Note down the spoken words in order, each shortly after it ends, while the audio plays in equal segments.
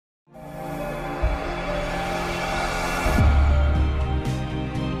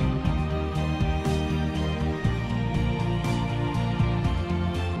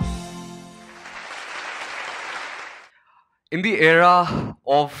In the era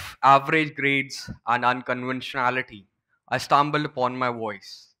of average grades and unconventionality, I stumbled upon my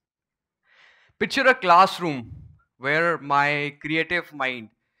voice. Picture a classroom where my creative mind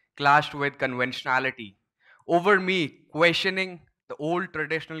clashed with conventionality, over me questioning the old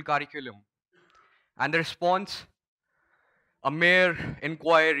traditional curriculum, and the response, a mere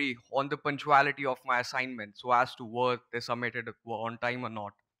inquiry on the punctuality of my assignment so as to whether they submitted on time or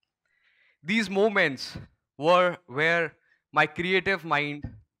not. These moments were where my creative mind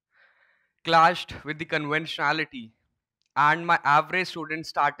clashed with the conventionality and my average student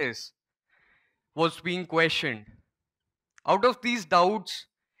status was being questioned. Out of these doubts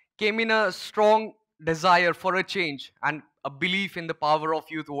came in a strong desire for a change and a belief in the power of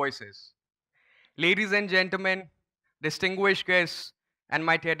youth voices. Ladies and gentlemen, distinguished guests, and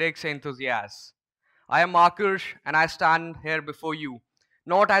my TEDx enthusiasts, I am Akarsh and I stand here before you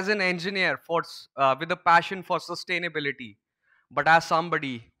not as an engineer with a passion for sustainability, but as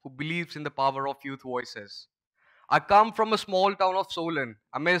somebody who believes in the power of youth voices. I come from a small town of Solan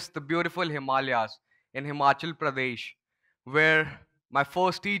amidst the beautiful Himalayas in Himachal Pradesh, where my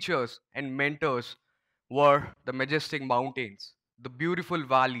first teachers and mentors were the majestic mountains, the beautiful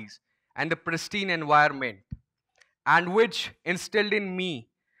valleys, and the pristine environment, and which instilled in me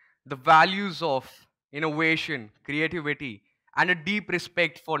the values of innovation, creativity, and a deep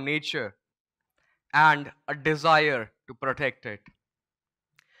respect for nature and a desire to protect it.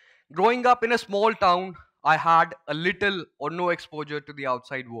 Growing up in a small town, I had a little or no exposure to the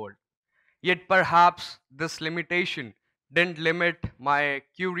outside world. Yet perhaps this limitation didn't limit my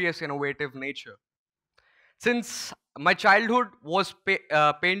curious, innovative nature. Since my childhood was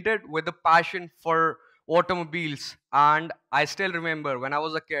painted with a passion for automobiles, and I still remember when I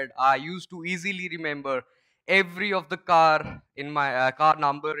was a kid, I used to easily remember every of the car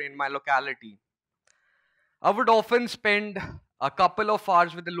number in my locality. I would often spend a couple of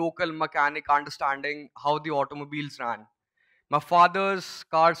hours with the local mechanic understanding how the automobiles ran. My father's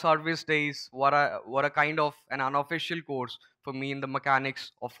car service days were a kind of an unofficial course for me in the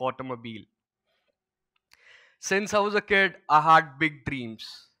mechanics of automobile. Since I was a kid, I had big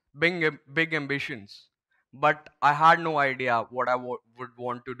dreams, big ambitions, but I had no idea what would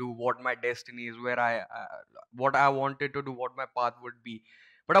want to do, what my destiny is, what I wanted to do, what my path would be.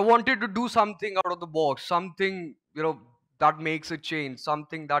 But I wanted to do something out of the box, something that makes a change,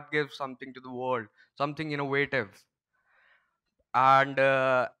 something that gives something to the world, something innovative. And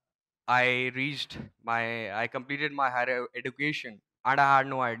I completed my higher education, and I had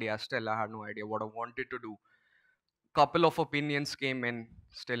no idea. Still, I had no idea what I wanted to do. Couple of opinions came in,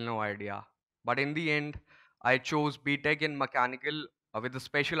 still no idea. But in the end, I chose BTech in mechanical with a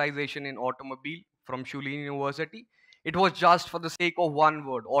specialization in automobile from Shulin University. It was just for the sake of one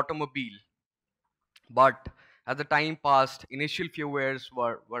word, automobile. But as the time passed, initial few years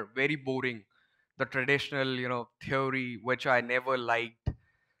were very boring. The traditional, theory which I never liked.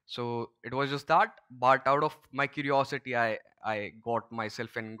 So it was just that. But out of my curiosity, I got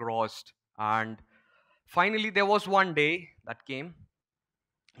myself engrossed. And finally, there was one day that came.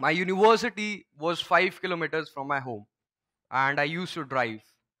 My university was 5 kilometers from my home, and I used to drive.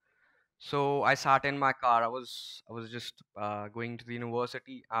 So I sat in my car. I was just going to the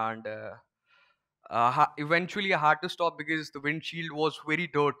university, and eventually I had to stop because the windshield was very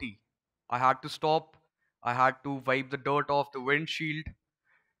dirty. I had to stop. I had to wipe the dirt off the windshield,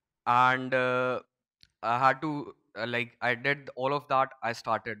 and I had to I did all of that. I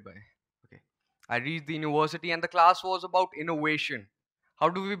started by okay. I reached the university, and the class was about innovation. How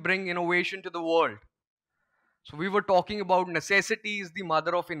do we bring innovation to the world? So we were talking about necessity is the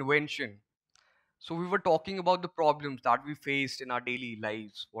mother of invention. So we were talking about the problems that we faced in our daily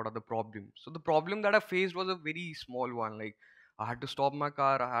lives. What are the problems? So the problem that I faced was a very small one. Like I had to stop my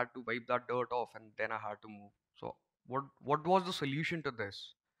car, I had to wipe that dirt off, and then I had to move. So what was the solution to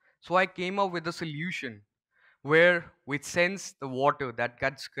this? So I came up with a solution where we sense the water that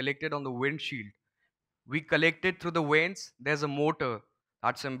gets collected on the windshield. We collect it through the veins. There's a motor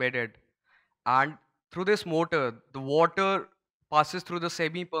that's embedded, and through this motor, the water passes through the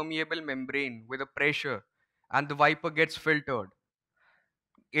semi-permeable membrane with a pressure, and the wiper gets filtered.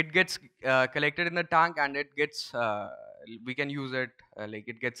 It gets collected in the tank, and we can use it like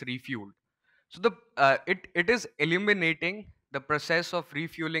it gets refueled. So it is eliminating the process of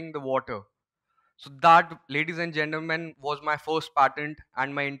refueling the water. So that, ladies and gentlemen, was my first patent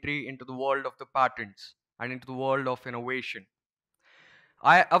and my entry into the world of the patents and into the world of innovation.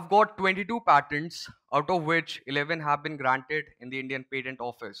 I've got 22 patents, out of which 11 have been granted in the Indian Patent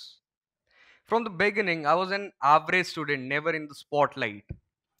Office. From the beginning, I was an average student, never in the spotlight.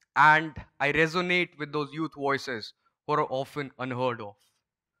 And I resonate with those youth voices who are often unheard of.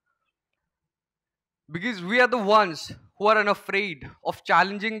 Because we are the ones who are unafraid of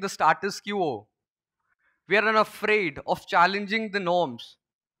challenging the status quo. We are unafraid of challenging the norms.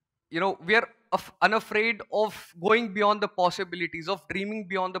 We are unafraid of going beyond the possibilities, of dreaming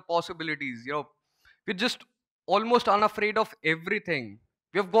beyond the possibilities. We're just almost unafraid of everything.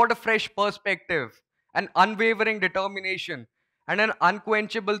 We've got a fresh perspective, an unwavering determination, and an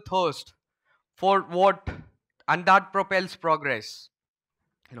unquenchable thirst for what, and that propels progress.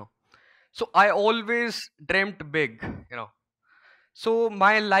 you know so I always dreamt big. So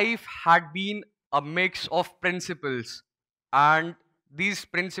my life had been a mix of principles, and these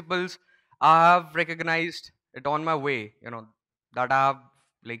principles I have recognized it on my way, that I have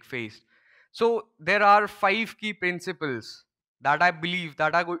like faced. So there are five key principles that I believe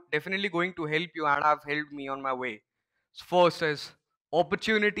that are definitely going to help you and have helped me on my way. So first is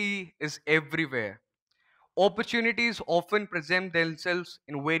opportunity is everywhere. Opportunities often present themselves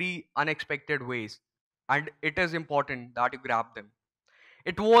in very unexpected ways, and it is important that you grab them.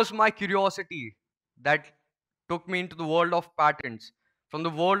 It was my curiosity that took me into the world of patents. From the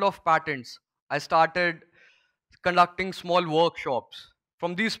world of patents, I started conducting small workshops.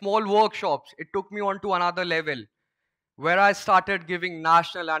 From these small workshops, it took me on to another level where I started giving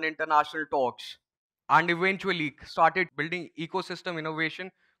national and international talks and eventually started building ecosystem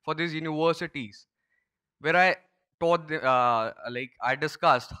innovation for these universities where I taught, like I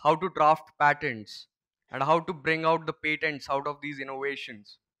discussed how to draft patents and how to bring out the patents out of these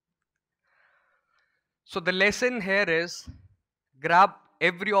innovations. So the lesson here is grab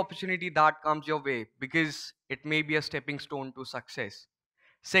every opportunity that comes your way because it may be a stepping stone to success.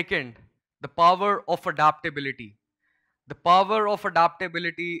 Second, the power of adaptability. The power of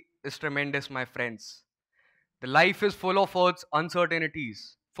adaptability is tremendous, my friends. The life is full of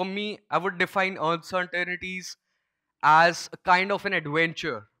uncertainties. For me, I would define uncertainties as a kind of an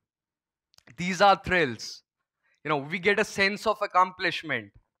adventure. These are thrills. We get a sense of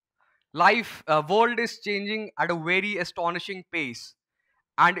accomplishment. World is changing at a very astonishing pace,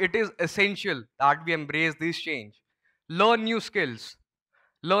 and it is essential that we embrace this change. Learn new skills,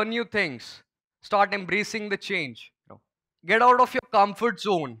 learn new things, start embracing the change. Get out of your comfort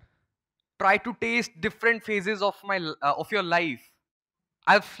zone. Try to taste different phases of of your life.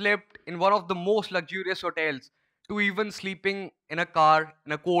 I've slept in one of the most luxurious hotels to even sleeping in a car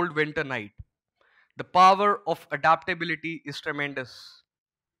in a cold winter night. The power of adaptability is tremendous.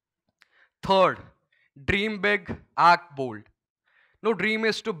 Third, dream big, act bold. No dream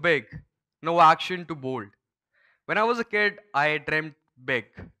is too big, no action too bold. When I was a kid, I dreamt big.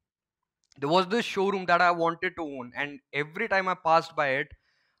 There was this showroom that I wanted to own, and every time I passed by it,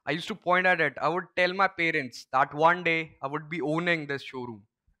 I used to point at it. I would tell my parents that one day I would be owning this showroom.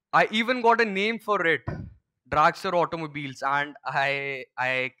 I even got a name for it, Dragster Automobiles, and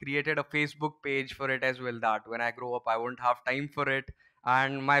I created a Facebook page for it as well. That when I grow up, I won't have time for it,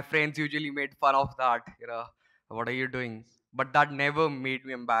 and my friends usually made fun of that. What are you doing? But that never made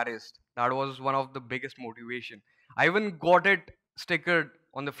me embarrassed. That was one of the biggest motivation. I even got it stickered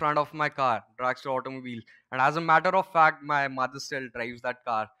on the front of my car, Dragster Automobile, and as a matter of fact, my mother still drives that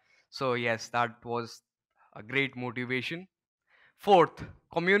car. So yes, that was a great motivation. Fourth,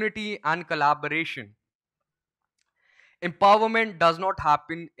 community and collaboration. Empowerment does not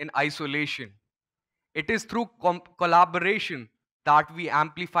happen in isolation. It is through collaboration that we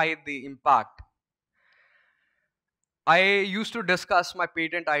amplify the impact. I used to discuss my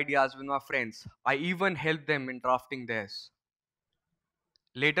patent ideas with my friends. I even helped them in drafting theirs.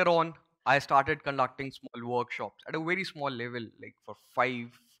 Later on, I started conducting small workshops at a very small level, like for 4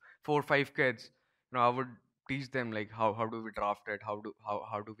 or 5 kids. I would teach them like how do we draft it, how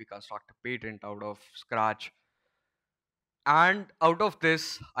do we construct a patent out of scratch. And out of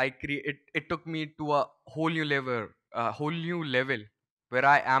this, it took me to a whole new level where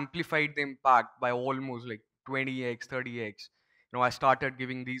I amplified the impact by almost like 20x, 30x. I started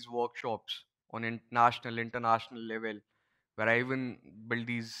giving these workshops on international level where I even built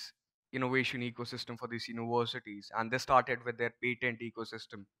these innovation ecosystem for these universities, and they started with their patent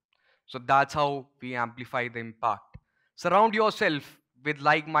ecosystem. So that's how we amplify the impact. Surround yourself with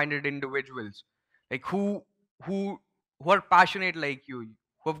like-minded individuals, like who who are passionate like you,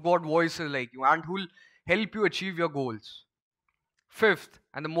 who have got voices like you, and who will help you achieve your goals. Fifth,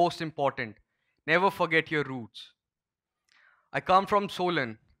 and the most important, never forget your roots. I come from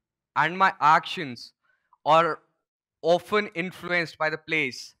Solon, and my actions are often influenced by the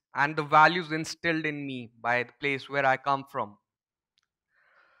place and the values instilled in me by the place where I come from.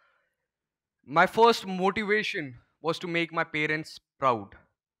 My first motivation was to make my parents proud.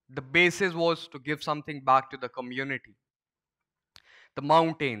 The basis was to give something back to the community, the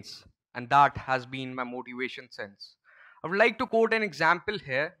mountains, and that has been my motivation since. I would like to quote an example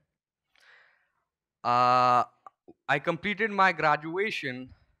here. Uh, I completed my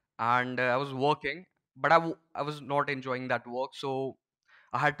graduation and I was working, but I was not enjoying that work, so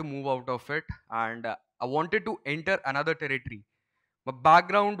I had to move out of it and I wanted to enter another territory. My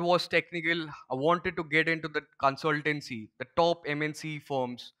background was technical. I wanted to get into the consultancy, the top MNC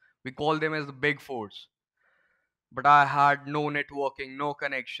firms. We call them as the big fours. But I had no networking, no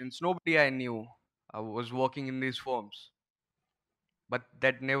connections, nobody I knew. I was working in these firms. But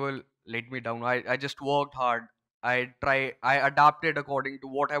that never let me down. I just worked hard. I adapted according to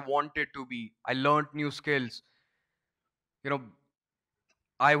what I wanted to be. I learned new skills. You know,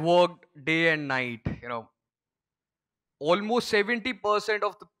 I worked day and night. Almost 70%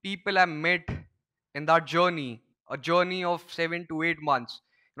 of the people I met in that journey, a journey of 7 to 8 months,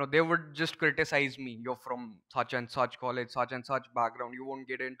 they would just criticize me. You're from such and such college, such and such background. You won't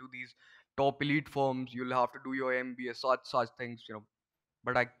get into these top elite firms. You'll have to do your MBA, such things.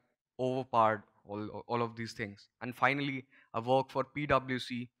 But I overpowered all of these things. And finally, I worked for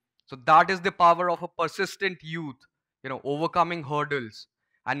PwC. So that is the power of a persistent youth, overcoming hurdles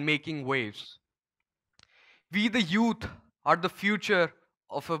and making waves. We, the youth, are the future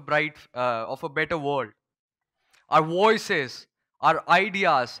of a better world. Our voices, our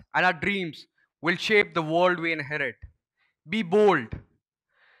ideas, and our dreams will shape the world we inherit. Be bold.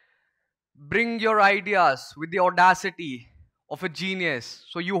 Bring your ideas with the audacity of a genius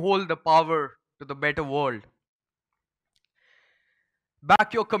so you hold the power to the better world.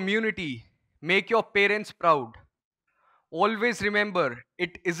 Back your community. Make your parents proud. Always remember,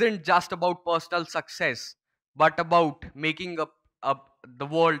 it isn't just about personal success, but about making the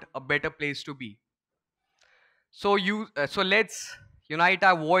world a better place to be. So let's unite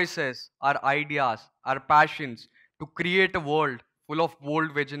our voices, our ideas, our passions to create a world full of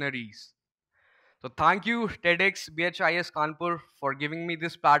bold visionaries. So thank you, TEDx BHIS Kanpur, for giving me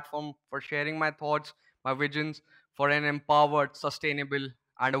this platform, for sharing my thoughts, my visions for an empowered, sustainable,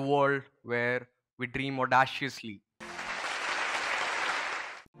 and a world where we dream audaciously.